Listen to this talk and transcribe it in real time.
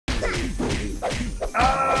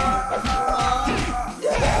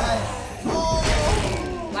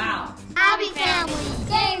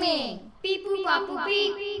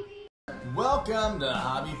Welcome to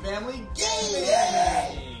Hobby Family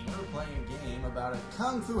Gaming! We're playing a game about a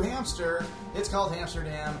kung fu hamster. It's called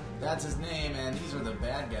Hamsterdam. That's his name, and these are the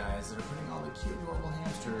bad guys that are putting all the cute, adorable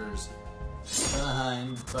hamsters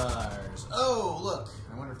behind bars. Oh, look!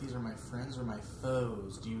 I wonder if these are my friends or my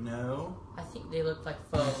foes. Do you know? I think they look like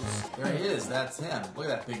foes. There he is. That's him. Look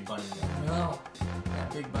at that big bunny there. No.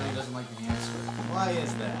 That big bunny doesn't like the hamster. Why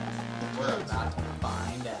is that? We're about to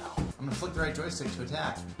find out. I'm gonna flick the right joystick to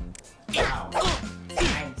attack. Wow.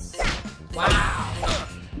 Nice. Wow.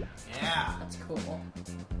 Yeah. That's cool.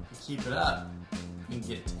 If you keep it up, you can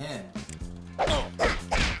get 10.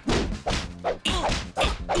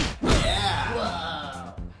 Yeah.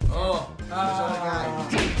 Whoa. Oh, there's another guy.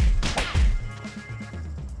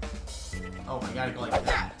 Oh, I gotta go like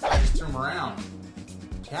that. I just turn him around.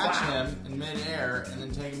 Catch him in midair and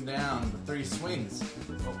then take him down with 3 swings.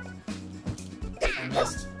 Oh. I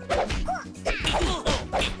missed.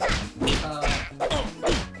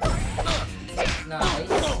 Nice.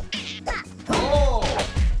 Oh!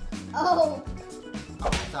 Oh! Oh, I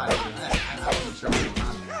thought I did that. I wasn't sure what was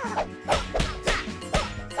on there.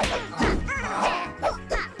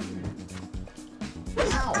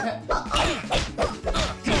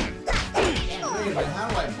 Wait a minute, how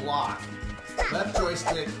do I block? Left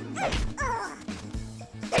joystick.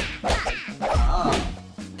 Oh.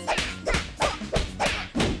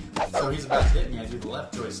 So he's about to hit me, I do the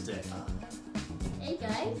left joystick. Hey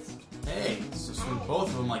guys. Hey, so swing both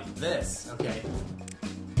of them like this. Okay.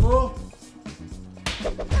 Oh.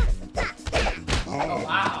 Oh,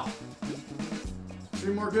 wow.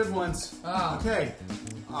 3 more good ones. Oh. Okay.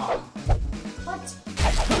 Oh. What?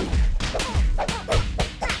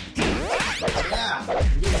 Yeah,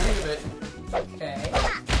 I'm getting the hang of it. Okay.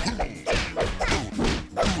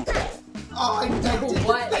 Oh, I did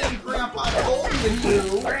What? the thing Grandpa told me to do.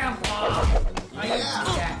 Grandpa!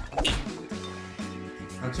 Yeah.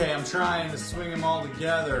 Okay, I'm trying to swing them all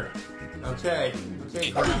together. Okay,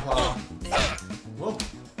 Grandpa. Whoa.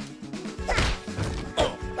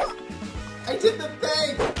 I did the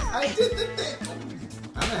thing! I did the thing!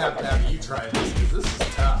 I'm gonna have to have you try this, because this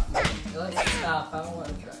is tough. It looks tough. I don't want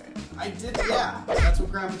to try it. I did, yeah. That's what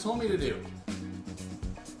Grandpa told me to do.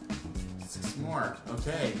 6 more.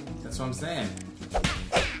 Okay, that's what I'm saying.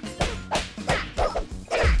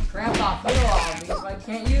 Grandpa, feel all these. Why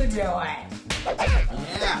can't you do it?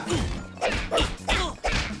 Yeah.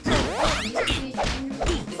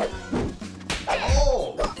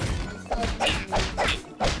 Oh!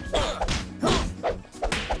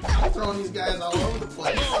 I'm throwing these guys all over the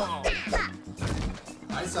place.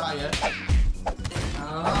 I saw ya.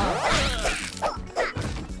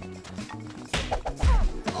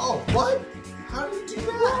 Oh, what? How did you do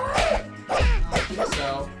that? I don't think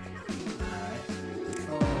so. Alright.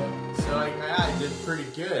 So I did pretty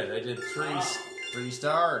good. I did 3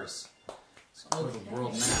 stars. Let's go to the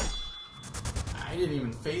world map. I didn't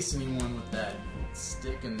even face anyone with that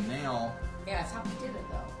stick and nail. Yeah, that's how we did it,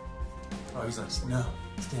 though. Oh, he's like, no,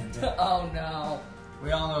 stand down. Oh, no.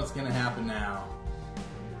 We all know what's gonna happen now.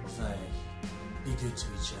 It's like, be good to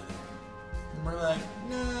each other. And we're like,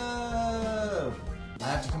 no! I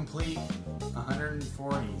have to complete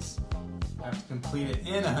 140s. I have to complete it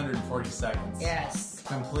in 140 seconds. Yes.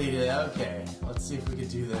 Complete it. Okay, let's see if we could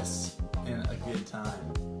do this in a good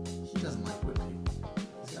time. He doesn't like whip people.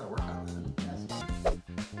 He's gotta work on that.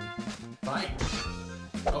 Fight!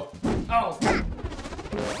 Oh. Oh.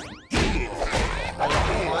 I don't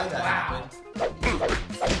know why that happened.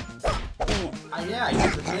 Yeah, I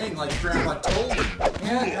did the thing like Grandpa told me.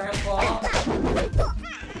 Yeah, Grandpa.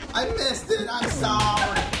 I missed it. I'm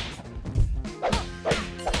sorry.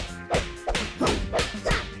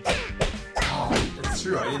 Oh, it's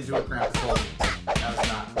true. I didn't do what Grandpa told me. That was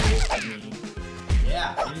not me.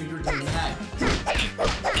 Yeah, I knew you were doing that.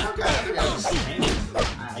 Oh God, I think I was just hanging.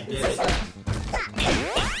 I did it.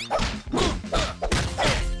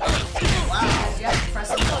 Wow. You have to press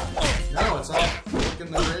the button. No, it's all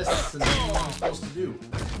flicking the wrists and doing what I'm supposed to do.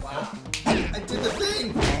 Wow. I did the thing.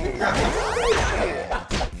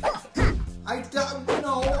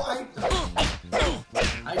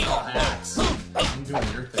 I call hacks. I'm doing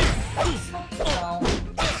your thing.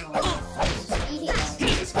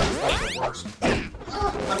 This guy's like the worst.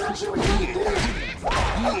 I'm not sure what you can do.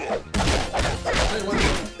 Hey, what's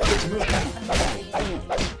your move?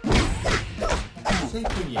 I think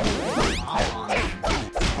when you hop on it.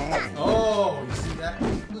 Oh, you see that?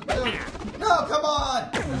 No, come on!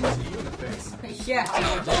 I see you in the face. Yeah. Oh,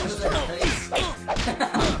 damage to the face.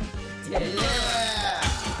 Did it. Yeah!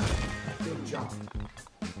 Good job.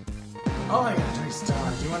 Oh, I got 3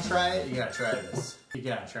 stars. Do you want to try it? You gotta try this. You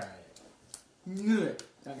gotta try it. Good.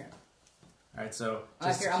 Okay. Alright, so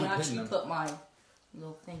just here, I'm keep gonna hitting actually them. put my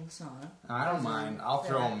little things on. I don't mind. I'll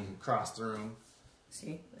throw them across the room.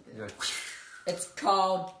 See? Look at You're that. like, It's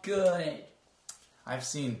called good. I've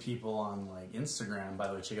seen people on like Instagram, by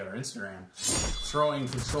the way, check out our Instagram, throwing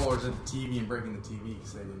controllers at the TV and breaking the TV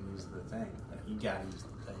because they didn't use the thing. You gotta use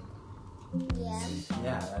the thing. Yeah.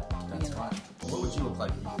 Yeah, that's fine. What would you look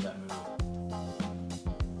like if you did that move?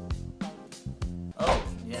 Oh,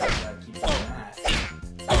 yeah, you gotta keep doing that.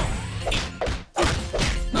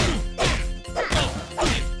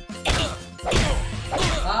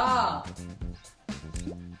 Ah!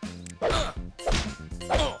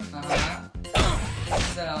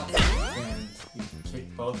 So, And you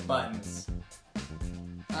kick both buttons.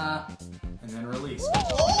 And then release. I'm not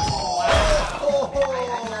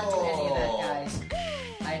doing any of that, guys.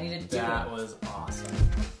 I needed to do That it. was awesome.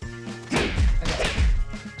 Okay.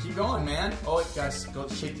 Keep going, man. Oh, wait, guys, go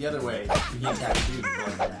shake the other way. He attacked you. Go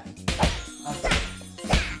like that. Okay.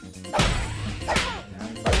 Now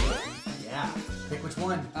you can do it. Yeah. Pick which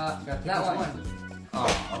one. Gotta pick that which one.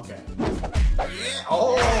 Oh, okay. Yeah.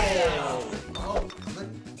 Oh. Oh. Look.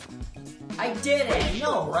 I did it!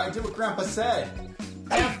 No, right? I did what Grandpa said.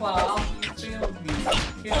 Grandpa, killed me.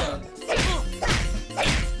 Killed.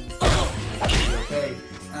 Okay.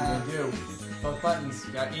 What are you gonna do? Both buttons.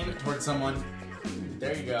 You gotta aim it towards someone.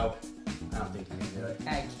 There you go. I don't think you can do it.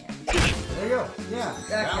 I can't. There you go. Yeah.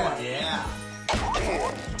 That Okay. one. Yeah.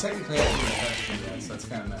 Technically, I didn't touch it yet, so it's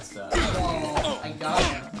kind of messed up. Oh, I got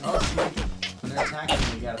him. Oh, see, when they're attacking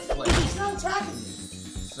you, you gotta flip. He's not attacking you.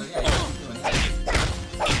 So yeah, you gotta keep doing that.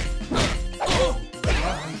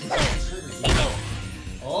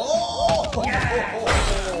 Oh! Yeah.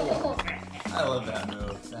 I love that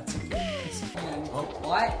move. That's a good move. Oh,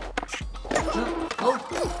 What? oh!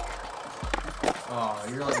 Oh,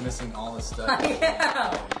 you're like missing all this stuff.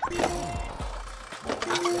 Yeah.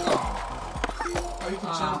 Oh, you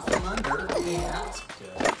can jump from under. Yeah, that's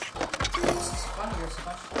good. This is funny. You're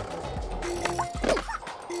supposed to.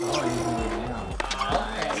 Oh, you can go down.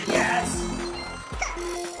 Okay. Yes.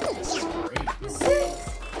 This is great. Six.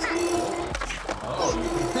 Oh, you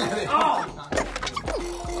Oh.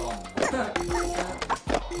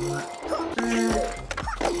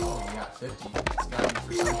 Oh, you got 50. It's gotta be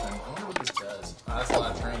for something. I wonder what this does. Oh, that's a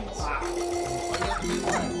lot of trains. Oh, you got the big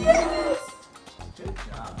one. Yes. Good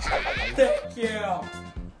job. Thank you.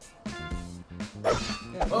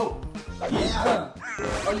 Oh, yeah.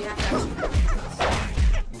 Oh, you have to actually.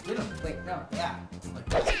 We'll get him. Wait, no. Yeah, like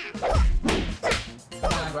that.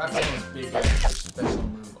 Grab one of those big special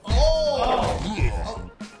move. Oh! Oh!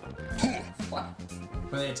 What?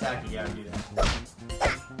 When they attack, you gotta do that.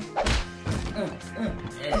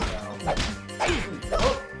 There you go.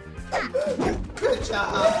 Oh! Good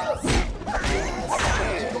job! Yes!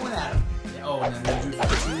 Keep going at him. Yeah, oh, and then do the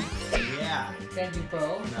two. Yeah. Can I do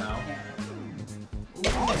both? No. Yeah. Ooh,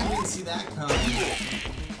 you didn't see that coming.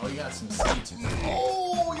 Oh, you got some seeds.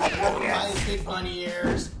 Oh, you got his big bunny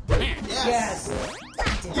ears. Yes! Yes.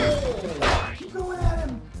 Oh, keep going at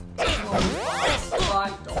him. Come on,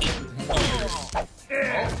 Fine. don't hit with the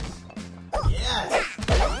hand. Oh. Yes!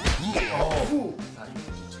 Oh.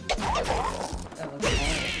 That was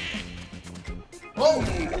hard. Whoa! You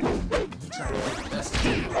trying to get the best of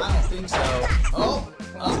me? I don't think so. Oh!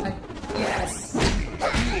 Oh! Yes.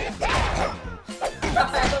 I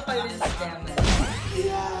hope I didn't stand there.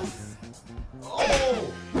 Yes!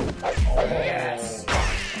 Oh! Yes.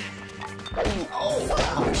 Oh!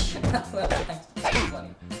 Ouch! That's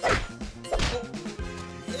funny.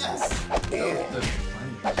 Yes!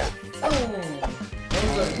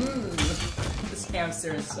 This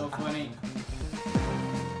hamster is so funny.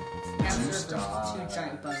 Hamster versus Two-star. 2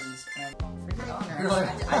 giant bunnies. And forget honor. You're like-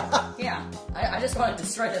 I just want to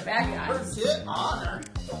destroy the bad guys. Forget honor.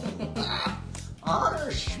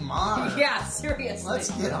 Honor schmonor. Yeah, seriously. Let's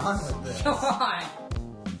get on with this. Come on.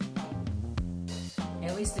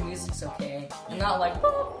 At least the music's okay. And not like.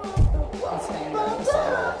 It's fantastic.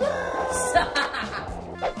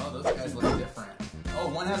 Oh, those guys look different. Oh,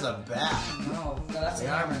 one has a bat. No, that's They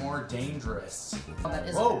a are hammer. more dangerous. Oh, that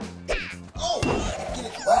is. Whoa! Oh! Get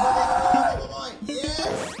it! Oh, yes!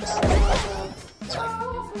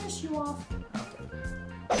 I'll finish you off. Okay.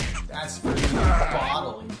 That's for you,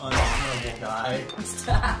 bottle, you unhonorable guy.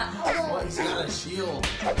 Well, he's got a shield.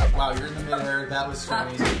 Wow, you're in the midair. That was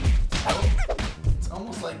strange. Oh, it's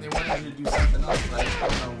almost like they wanted you to do something else, but I just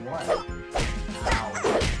don't know what. Ow.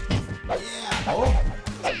 Yeah! Oh!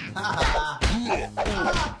 Ha ha ha!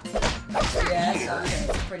 Yes, okay,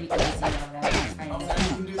 it's pretty easy on that. Oh, now you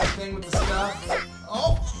can do the thing with the stuff.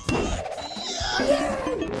 Oh! Yeah!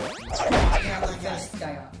 Yeah, that guy. This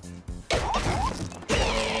guy up.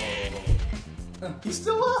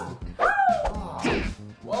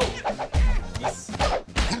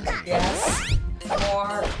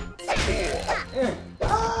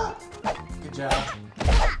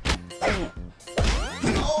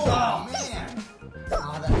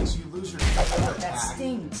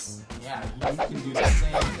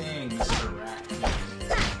 same thing, Mr. Rat.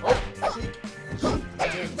 Oh, shake.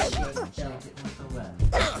 Shake it with the left.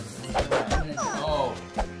 Oh.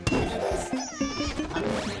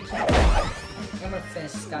 I'm gonna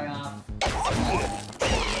finish this guy off.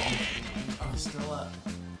 Oh, he's still up.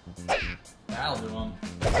 That'll do him.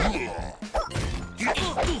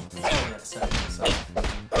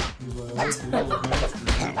 He's like, let's do it, man.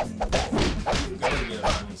 You gotta get a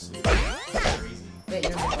funny suit. That's crazy. Wait,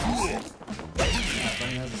 you're Yeah,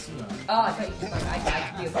 Bunny has a suit on. Oh, I thought you like I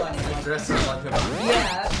could be a bunny. He dresses like a bunny.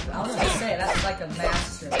 Yeah, I was gonna say that's like a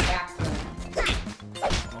master back plan.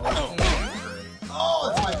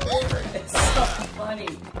 Oh, it's my favorite. It's so funny.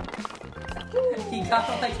 He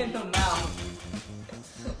got like in the mouth.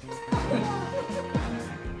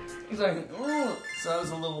 He's like, ooh. So that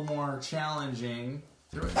was a little more challenging.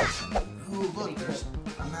 Ooh, look, there's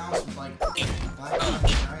a mouse with like 5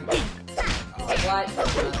 buttons, right? What?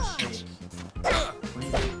 Shake. When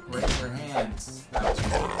you raise your hands, that was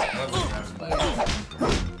cool.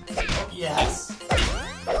 Oh, yes!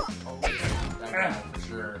 Oh, yeah, that guy for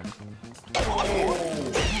sure. Oh!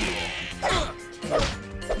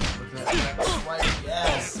 Look at that swipe.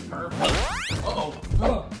 Yes! Perfect. Uh-oh.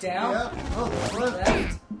 Oh, down. Yep. Oh, what?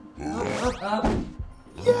 Left. Up.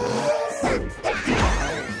 Yes!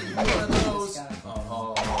 One of those.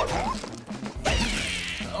 Oh.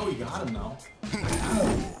 Oh, you got him though.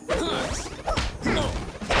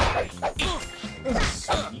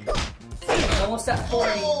 Sweet. Almost at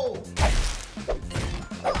 40. Oh!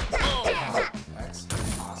 That's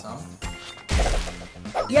awesome.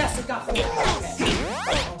 Yes, it got 40. Okay.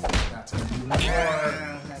 Oh, that's gonna be more.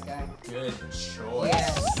 That guy. Good choice.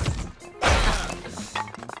 Yes.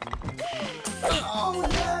 Oh,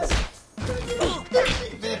 yes!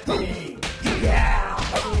 50! Yeah.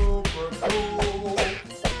 Super cool!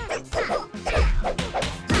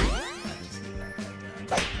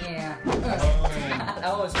 Yeah.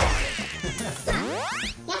 That was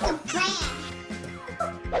That's a plan.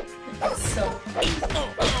 so.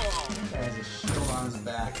 That has a shield on his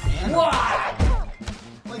back and What?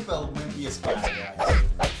 like the wimpiest guy.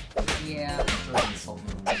 Yeah. Really insulting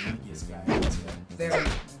the wimpiest guy. That's good. Very,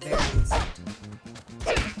 very insulting.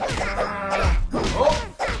 Oh!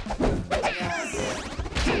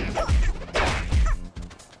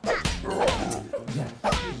 Yeah. I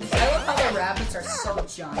love how the rabbits are so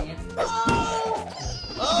giant. Oh!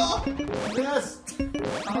 Yes!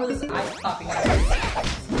 How is his eye popping out?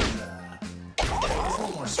 It's a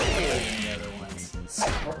little more squirrely than the other ones.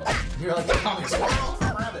 You're like the comic squirrel.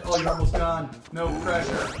 Rabbit. Oh, you're almost gone. No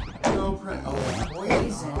pressure. No pressure. Oh,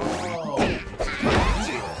 poison. Oh.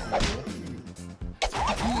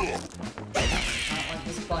 I don't like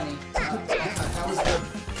this bunny. That was good.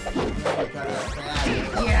 You got that bad.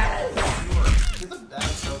 Yes! That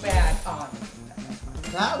was so Bad on.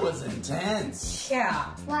 That was intense. Yeah.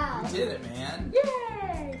 Wow. You did it, man.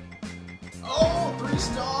 Yay! Oh, 3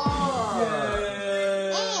 stars.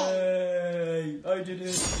 Yay! I did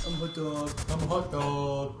it. I'm a hot dog. I'm a hot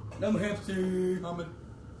dog. I'm a hamster.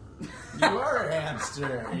 You are a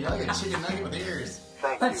hamster. You're like a chicken nugget with ears.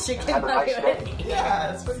 A chicken nugget.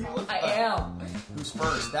 Yeah, that's what you look like. I am. Who's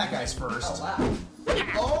first? That guy's first. Oh, wow.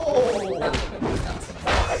 Oh!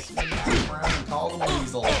 Around and call the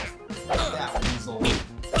weasel. That weasel.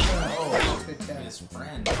 Oh, Good tap. his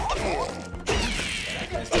friend. That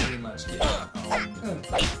guy's pretty much getting owned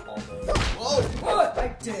all day. Whoa! What? I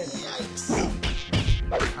did. Yikes!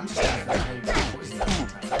 I'm just trying to figure out how you got poison that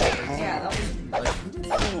time. Yeah, that was. Like, who did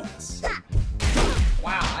this?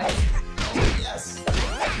 Wow. Oh, yes!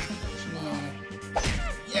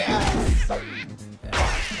 Yeah. Yes! Yeah,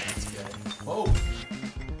 that's good. Whoa!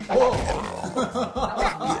 Whoa!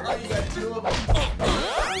 You got 2 of them.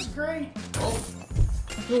 That was great. Oh,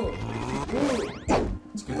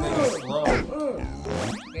 it's good that he's slow.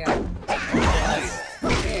 Yeah. Yes.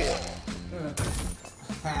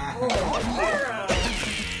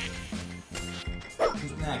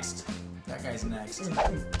 Who's next? That guy's next.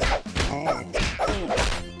 Oh!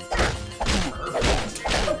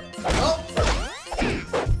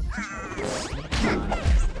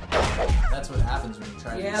 That's what happens when you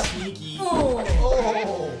try to be sneaky. Oh.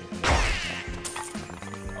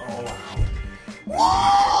 Oh, wow. Whoa!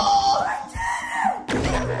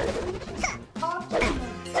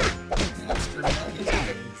 Extra nuggets.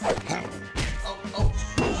 Oh.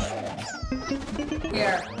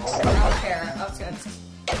 Here. I don't care. I was gonna.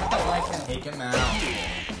 I don't like him. Take him out.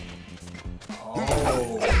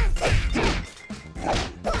 Oh.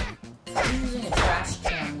 I'm using a trash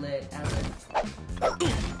can lid as a.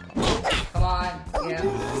 Come on. Yeah.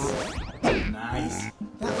 Nice.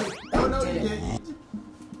 That way. Oh, no, you did.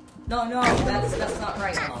 No, that's not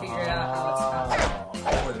right. I figured out how it's not right.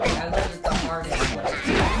 Oh, I learned it the hardest way.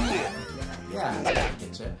 yeah, I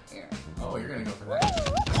get you. Here. Oh, you're gonna go for that.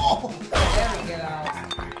 Oh! There we go.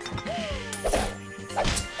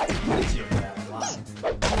 Hit you with that a lot.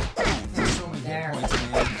 There's so many There. hit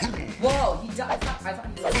points, man. Whoa, he died. I thought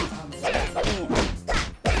he was on the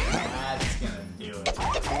That's gonna do it.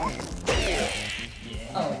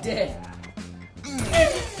 Yeah. Oh, it did.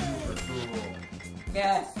 Super cool.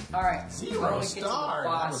 Yes. Alright. 0 star.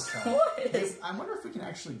 That was tough. What Hey, is... I wonder if we can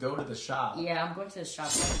actually go to the shop Yeah, I'm going to the shop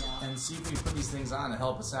right now. and see if we put these things on to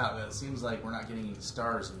help us out. It seems like we're not getting any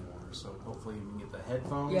stars anymore, so hopefully we can get the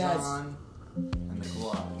headphones Yes. on and the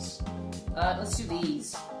gloves. Let's do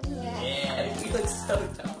these. Yeah. He looks so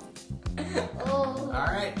dumb. Oh.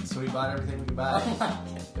 Alright, so we bought everything we could buy. Oh my god.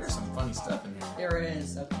 There's some funny stuff in here. There it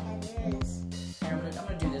is. Okay. It is. Here, I'm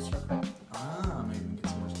gonna do this real quick. Ah, maybe we can get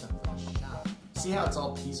some more stuff from the shop. See how it's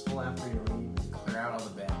all peaceful after you leave? Clear out all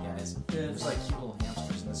the bad guys. There's like cute little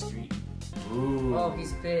hamsters in the street. Ooh. Oh,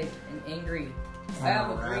 he's big and angry. I have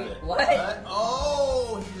a great... rabbit. What?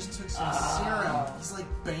 Oh, he just took some serum. He's like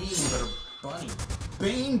Bane, but a bunny.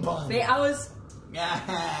 Bane bunny. Wait, I was...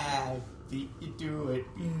 Yeah, beat you do it.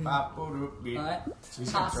 Beep, bop, boo, doop, beep. What? So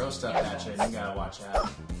he's gonna throw Tossing stuff at you, and you gotta watch out.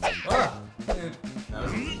 Oh. That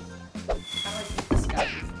was easy. How do I keep this guy?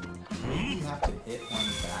 Maybe you have to hit one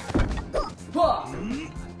back. Whoa! Run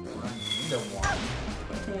into one.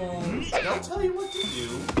 They'll tell you what to do.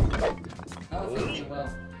 I don't think he will.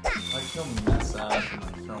 Like he'll mess up and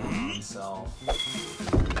like throw him on himself.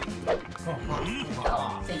 I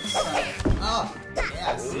don't think so. Oh,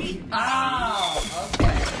 yeah, see? Oh! Okay.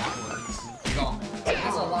 That works. He's all mad.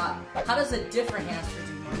 That's a lot. How does a different hamster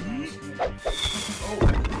do more damage?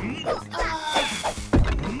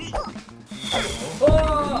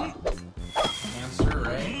 Oh! Hamster,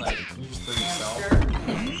 right? Like, you just throw yourself.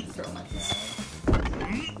 Hamster. Throw myself.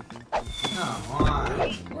 Come on.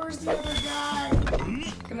 Where's the other guy?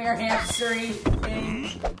 Come here, hamstery thing.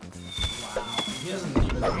 Wow. He doesn't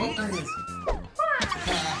even. Oh, there he is.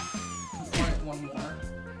 One more.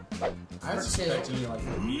 I was expecting you like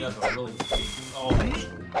to beat up a really big. Oh,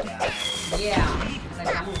 yeah. Yeah. And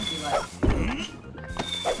I have to be like,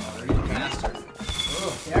 Oh, they're even faster.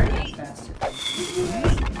 Oh. they already ate faster.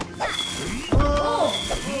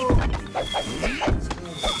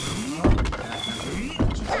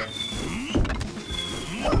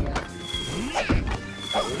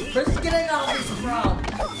 Where's he getting all this from?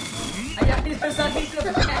 I got there's nothing to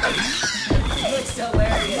the back. It looks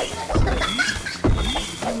hilarious.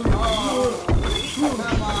 Oh,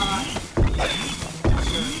 come on.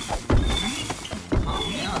 Calm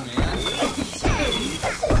down, man. He's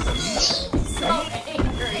so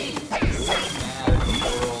angry. Mad at the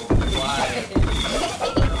world. Why?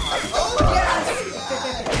 Oh, yes!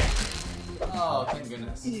 Oh, thank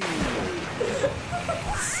goodness.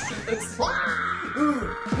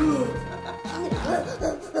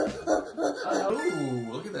 Ooh,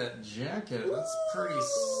 look at that jacket. That's pretty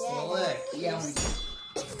slick. Yeah,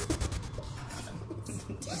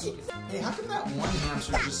 Hey, how come that one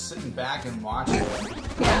hamster just sitting back and watching it?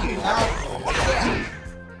 yeah.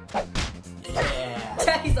 Yeah.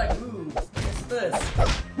 Daddy's like, ooh, what's this?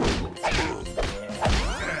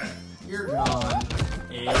 Yeah. You're gone.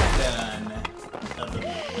 It's done.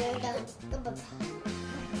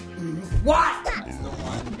 What? That's the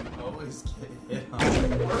one you always get hit on. I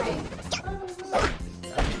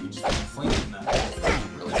mean, you just keep flinging them.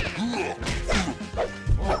 Really?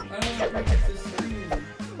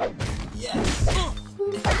 Yes!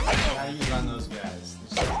 Gotta use on those guys.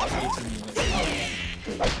 There's way too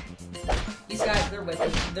many. These guys, they're with me.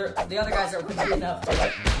 The other guys are with me enough to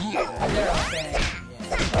like, they're okay.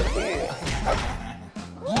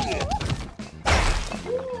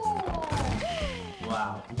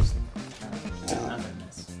 Wow. You just kind of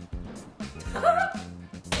nothingness.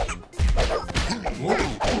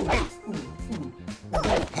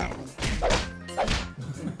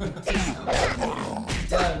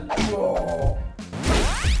 Done.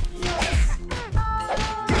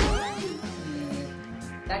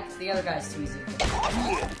 The other guy's too easy.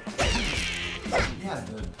 Yeah,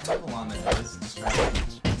 the purple on the head is distracting.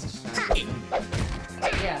 It's distracting.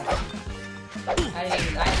 Yeah.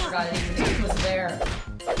 I forgot it even was there.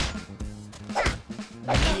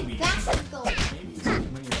 Maybe. Classical. Maybe it's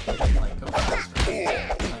when you're hitting, like, go faster.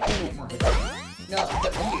 Like, get more hits. No,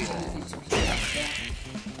 but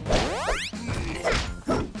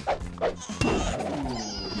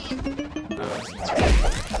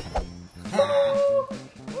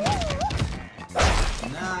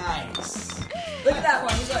Nice! look at that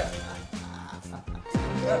one. He's like,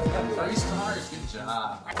 3 stars, good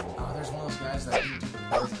job. Oh, there's one of those guys that do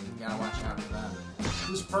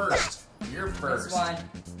Who's first? You're first. This one.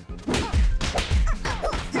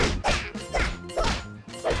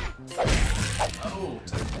 Oh,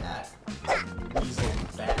 take that. Weasel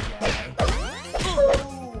bad guy.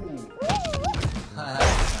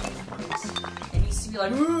 It needs to be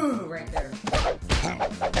like, ooh, right there.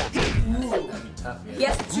 That'd be tough. He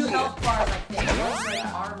has 2 health bars, I think. One's like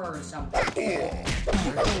armor or something.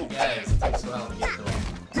 Guys, it takes a while to get to him.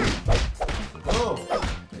 Oh,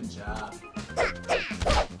 good job.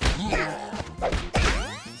 Yeah.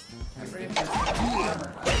 I'm ready for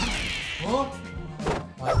armor. Oh.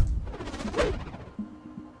 What?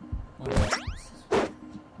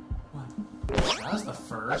 What? That was the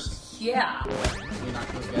first. Yeah. We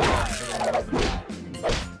knocked those guys out, so that was the back.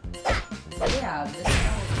 Yeah, this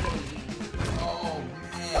one was really easy. Oh,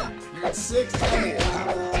 man. You're at 6.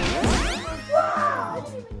 Wow! I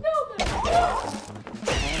didn't even know that.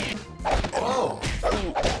 Whoa.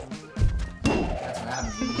 That's what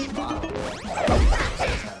happens when you use a bottle. You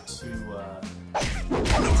just have 2,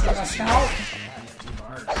 Take us out. yeah, you have 2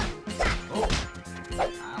 bars. Oh.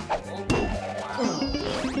 Ow. Oh.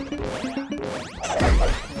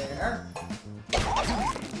 There.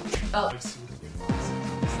 Oh.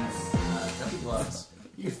 Ducky gloves.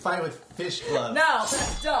 You can fight with fish gloves. No,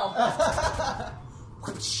 that's dumb.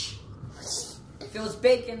 If it was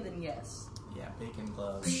bacon, then yes. Yeah, bacon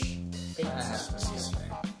gloves. Bacon That's slap. a good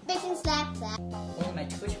thing. Bacon slap slap. Only my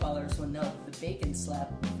Twitch followers will know the bacon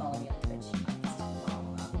slap. Follow me on Twitch.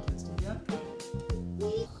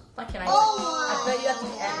 Why can't I? Oh I bet you at the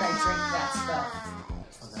end I drink that stuff.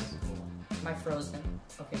 Oh, that's cool. Am I frozen?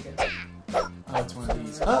 Okay, good. Oh, it's one of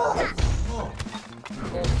these. Oh! Oh!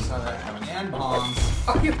 I saw that coming. And bombs.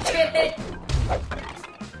 Are you kidding? I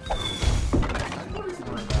don't even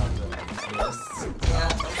know about this.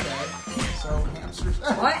 Yeah, okay. So, hamsters.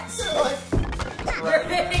 What? They're They're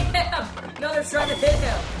hitting him! No, they're trying to hit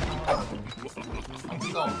him.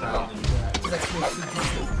 He's all proud to do that. He's like,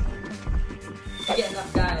 I get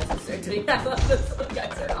enough guys to start doing that. Those little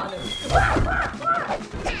guys are on him.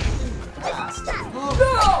 Fast.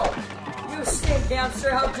 No! You stink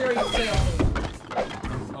hamster, how dare you fail me?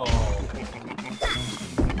 Oh.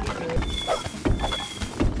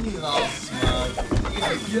 He's all smug.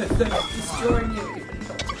 Yes, I'm destroying you.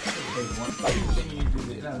 Okay, one thing you do.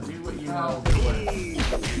 No, do what you know.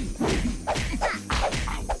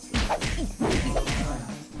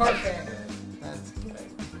 Perfect. That's good.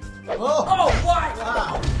 Oh, what?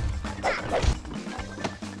 Wow.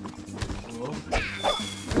 Whoa.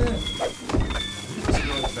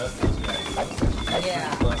 Really trust these guys.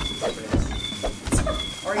 Yeah. Bless his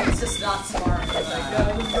face. Or he's just not smart. He's like, no,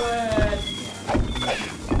 I'm good.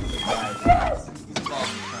 Yes. He's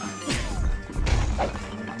involved in crime. Go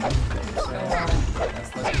on.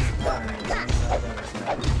 That's like his pattern. One side, the other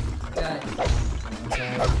side. Good. One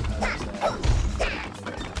side, the other side.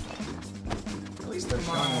 At least they're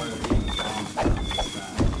showing where they're being bombed from this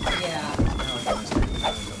time. Yeah. Kind of like a mystery.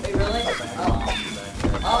 Wait, really? Bad Oh. bombs back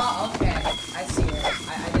there. Oh, okay. I see it. I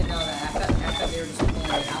didn't know that. I thought they were just pulling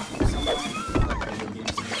it out from somewhere. Like video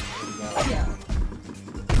games. Yeah.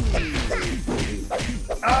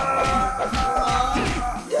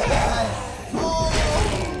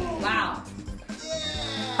 Wow.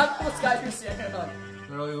 How come those guys are standing up? It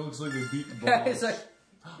really looks like they beat the ball. Yeah, it's like,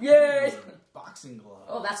 yay! Boxing glove.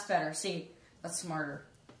 Oh, that's better. See, that's smarter.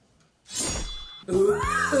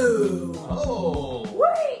 Oh!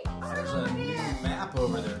 Wait! There's a new map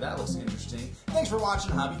over there. That looks interesting. Thanks for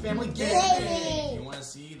watching Hobby Family Gaming. If you want to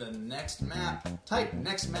see the next map, type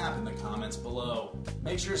next map in the comments below.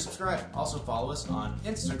 Make sure to subscribe. Also follow us on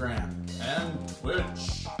Instagram and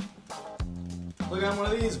Twitch. Click on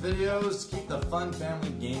one of these videos to keep the fun family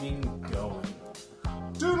gaming going.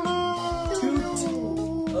 Toodaloo!